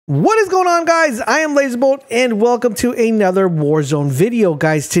What is going on, guys? I am LaserBolt and welcome to another Warzone video,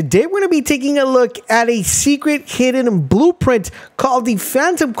 guys. Today we're going to be taking a look at a secret hidden blueprint called the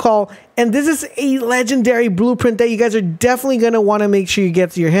Phantom Call, and this is a legendary blueprint that you guys are definitely going to want to make sure you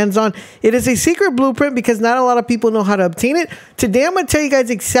get your hands on. It is a secret blueprint because not a lot of people know how to obtain it. Today I'm going to tell you guys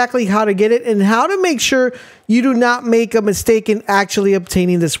exactly how to get it and how to make sure you do not make a mistake in actually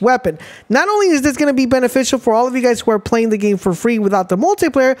obtaining this weapon. Not only is this going to be beneficial for all of you guys who are playing the game for free without the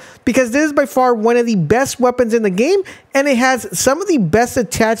multiplayer, because this is by far one of the best weapons in the game, and it has some of the best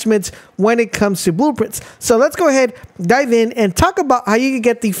attachments when it comes to blueprints. So let's go ahead, dive in, and talk about how you can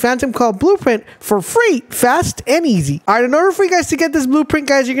get the Phantom Call blueprint for free, fast, and easy. All right, in order for you guys to get this blueprint,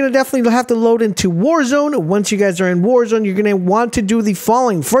 guys, you're going to definitely have to load into Warzone. Once you guys are in Warzone, you're going to want to do the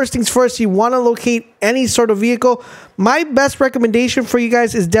following. First things first, you want to locate any sort of vehicle. My best recommendation for you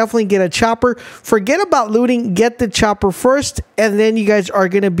guys is definitely get a chopper. Forget about looting, get the chopper first, and then you guys are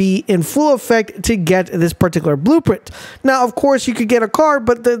going to be in full effect to get this particular blueprint. Now, of course, you could get a car,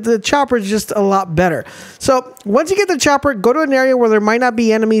 but the chopper is just a lot better. So once you get the chopper, go to an area where there might not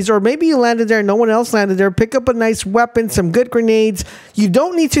be enemies, or maybe you landed there, no one else landed there. Pick up a nice weapon, some good grenades. You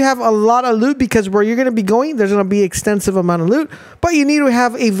don't need to have a lot of loot because where you're going to be going, there's going to be extensive amount of loot, but you need to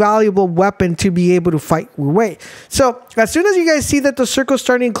have a valuable weapon to be able to fight your way. So as soon as you guys see that the circle's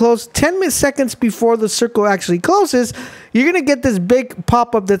starting to close, 10 seconds before the circle actually closes, you're going to get this big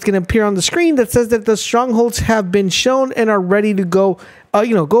pop-up that's going to appear on the screen that says that the strongholds have been shown and are ready to go,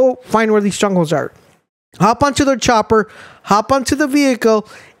 go find where these strongholds are. Hop onto their chopper, hop onto the vehicle,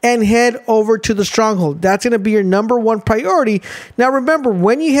 and head over to the stronghold. That's going to be your #1 priority. Now remember,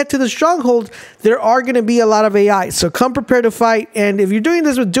 when you head to the stronghold, there are going to be a lot of AI, so come prepared to fight. And if you're doing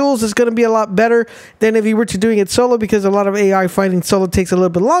this with duels, it's going to be a lot better than if you were to doing it solo, because a lot of AI fighting solo takes a little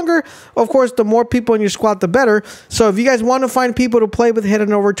bit longer. Of course, the more people in your squad, the better. So if you guys want to find people to play with, head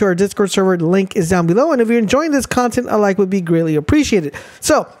on over to our Discord server. The link is down below. And if you're enjoying this content, a like would be greatly appreciated.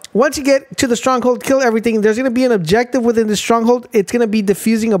 So once you get to the stronghold, kill everything. There's going to be an objective within the stronghold. It's going to be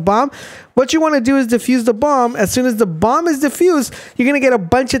defusing a bomb. What you want to do is defuse the bomb. As soon as the bomb is defused, you're going to get a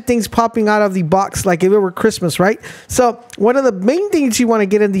bunch of things popping out of the box like if it were Christmas, right? So one of the main things you want to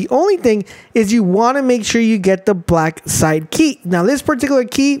get, and the only thing, is you want to make sure you get the black side key. Now this particular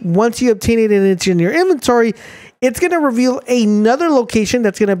key, once you obtain it and it's in your inventory, it's going to reveal another location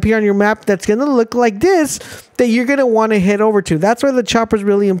that's going to appear on your map that's going to look like this, that you're going to want to head over to. That's why the chopper is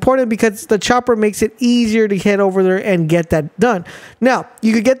really important, because the chopper makes it easier to head over there and get that done. Now,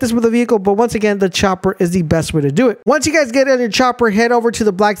 you could get this with a vehicle, but once again, the chopper is the best way to do it. Once you guys get on your chopper, head over to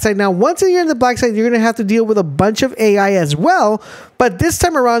the black side. Now, once you're in the black side, you're going to have to deal with a bunch of AI as well, but this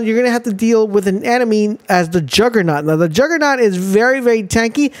time around, you're going to have to deal with an enemy as the Juggernaut. Now, the Juggernaut is very, very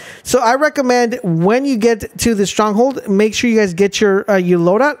tanky, so I recommend when you get to the stronghold, make sure you guys get your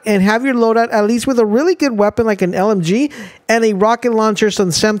loadout, and have your loadout at least with a really good weapon like an LMG and a rocket launcher, some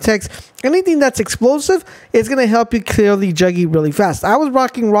Semtex. Anything that's explosive is going to help you kill the Juggy really fast. I was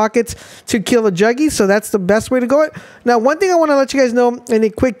rocking rockets to kill a Juggy, so that's the best way to go. Now, one thing I want to let you guys know, and a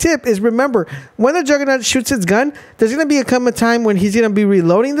quick tip, is remember, when the Juggernaut shoots its gun, there's going to come a time when he's going to be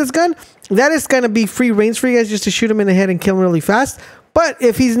reloading this gun. That is going to be free range for you guys, just to shoot him in the head and kill him really fast. But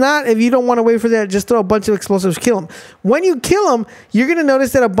if he's not, if you don't want to wait for that, just throw a bunch of explosives, kill him. When you kill him, you're going to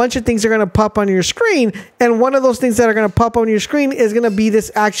notice that a bunch of things are going to pop on your screen. And one of those things that are going to pop on your screen is going to be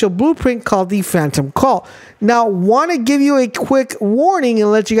this actual blueprint called the Phantom Call. Now, want to give you a quick warning and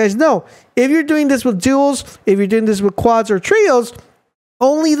let you guys know, if you're doing this with duels, if you're doing this with quads or trios,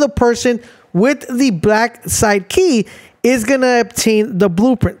 only the person with the black side key is going to obtain the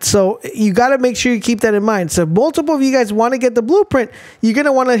blueprint. So you got to make sure you keep that in mind. So if multiple of you guys want to get the blueprint, you're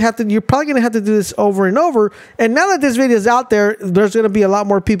probably going to have to do this over and over. And now that this video is out there, there's going to be a lot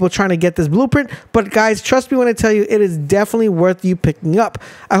more people trying to get this blueprint. But guys, trust me when I tell you, it is definitely worth you picking up.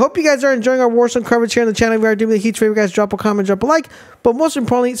 I hope you guys are enjoying our Warzone coverage here on the channel. If you are doing me a huge favor, guys, drop a comment, drop a like. But most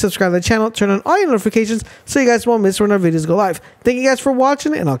importantly, subscribe to the channel, turn on all your notifications so you guys won't miss when our videos go live. Thank you guys for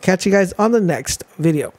watching, and I'll catch you guys on the next video.